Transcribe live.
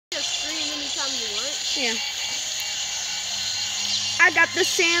Yeah. I got the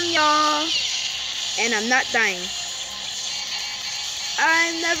Sam, y'all. And I'm not dying.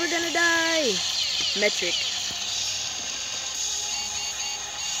 I'm never gonna die. Metric.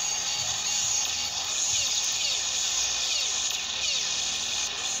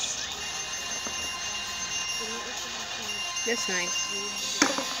 That's nice.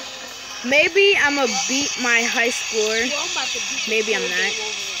 Maybe I'm gonna beat my high score. Maybe I'm not.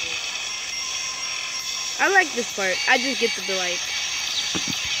 I like this part. I just get to be like.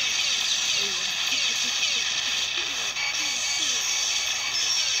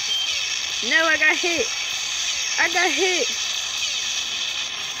 No, I got hit. I got hit.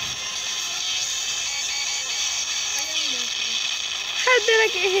 How did I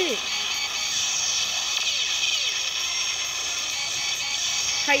get hit?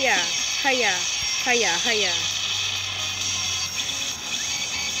 Hiya, hiya, hiya, hiya.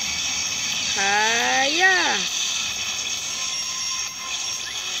 Hiya.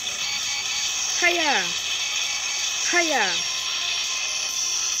 Hiya. Hiya.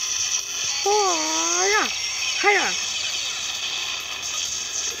 Hiya. Hiya.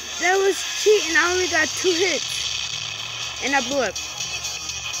 That was cheating. I only got 2 hits. And I blew up.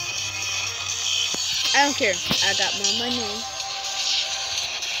 I don't care. I got more money.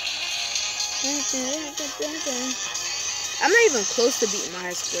 I'm not even close to beating my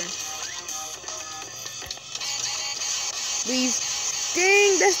high score. Please.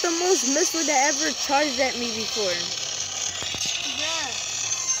 Dang, that's the most missile that ever charged at me before. Yeah.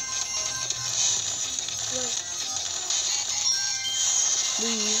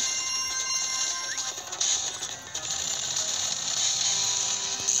 Please.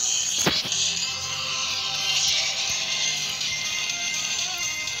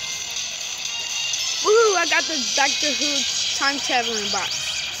 Woohoo, I got the Doctor Who time traveling box.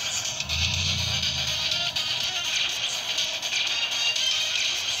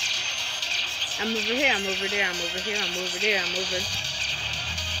 I'm over here, I'm over there, I'm over here, I'm over there, I'm over.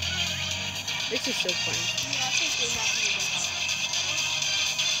 This is so fun. Yeah, I think they're not going to go out.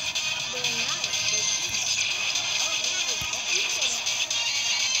 They're not.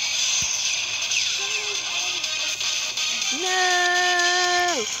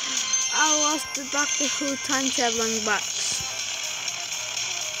 No! I lost the Doctor Who time traveling box.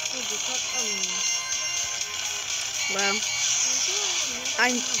 Well,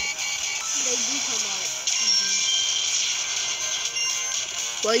 I'm. They do come out.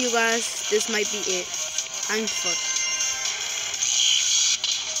 Well, you guys, this might be it. I'm fucked.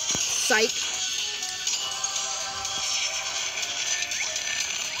 Psych.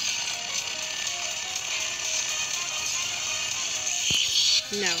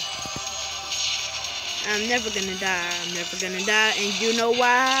 No. I'm never gonna die. I'm never gonna die. And you know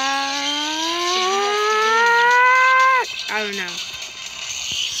why? I don't know.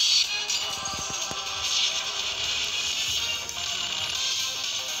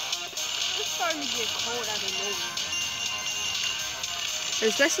 It's starting to get cold out of nowhere.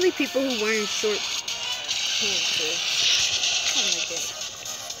 Especially people who wearing short pants or something like that.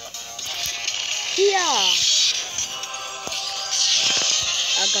 Yeah.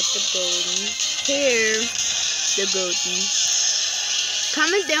 I got the golden hair. The golden.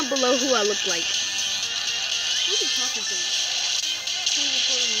 Comment down below who I look like. Who are you talking to? Who's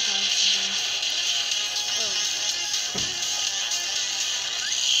recording me talking to?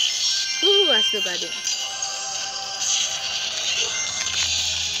 Ooh, I still got it.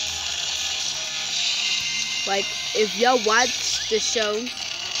 Like, if y'all watch the show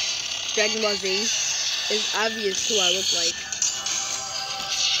Dragon Ball Z, it's obvious who I look like.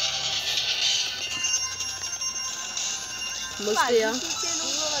 Most of y'all.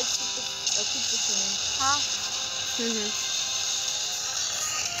 Huh?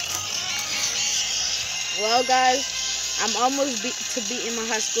 Well, guys, I'm almost beating my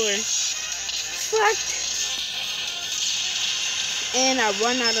high score. Fucked. And I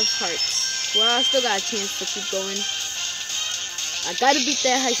run out of hearts. Well, I still got a chance to keep going. I gotta beat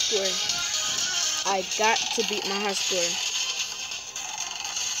that high score. I got to beat my high score.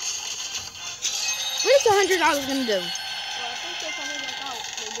 What is $100 gonna do? Well, I think they're coming back out.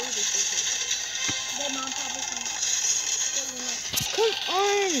 They do this thing. Their mom probably can. Come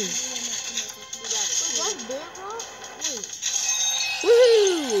on. What's big, bro?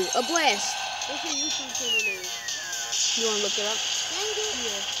 Woohoo! A blast. What's your YouTube channel name? You wanna look it up?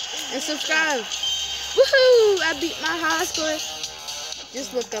 Yeah. And subscribe. Woohoo! I beat my high score.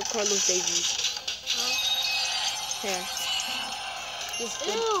 Just look up Carlos Davies. Here. Just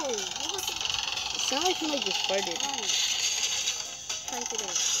Ew. good. It sounds like somebody just farted. Type it in.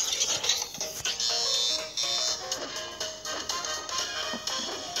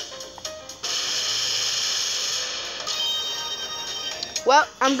 Well,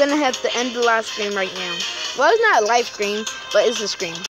 I'm gonna have to end the live stream right now. Well, it's not a live stream, but it's a stream.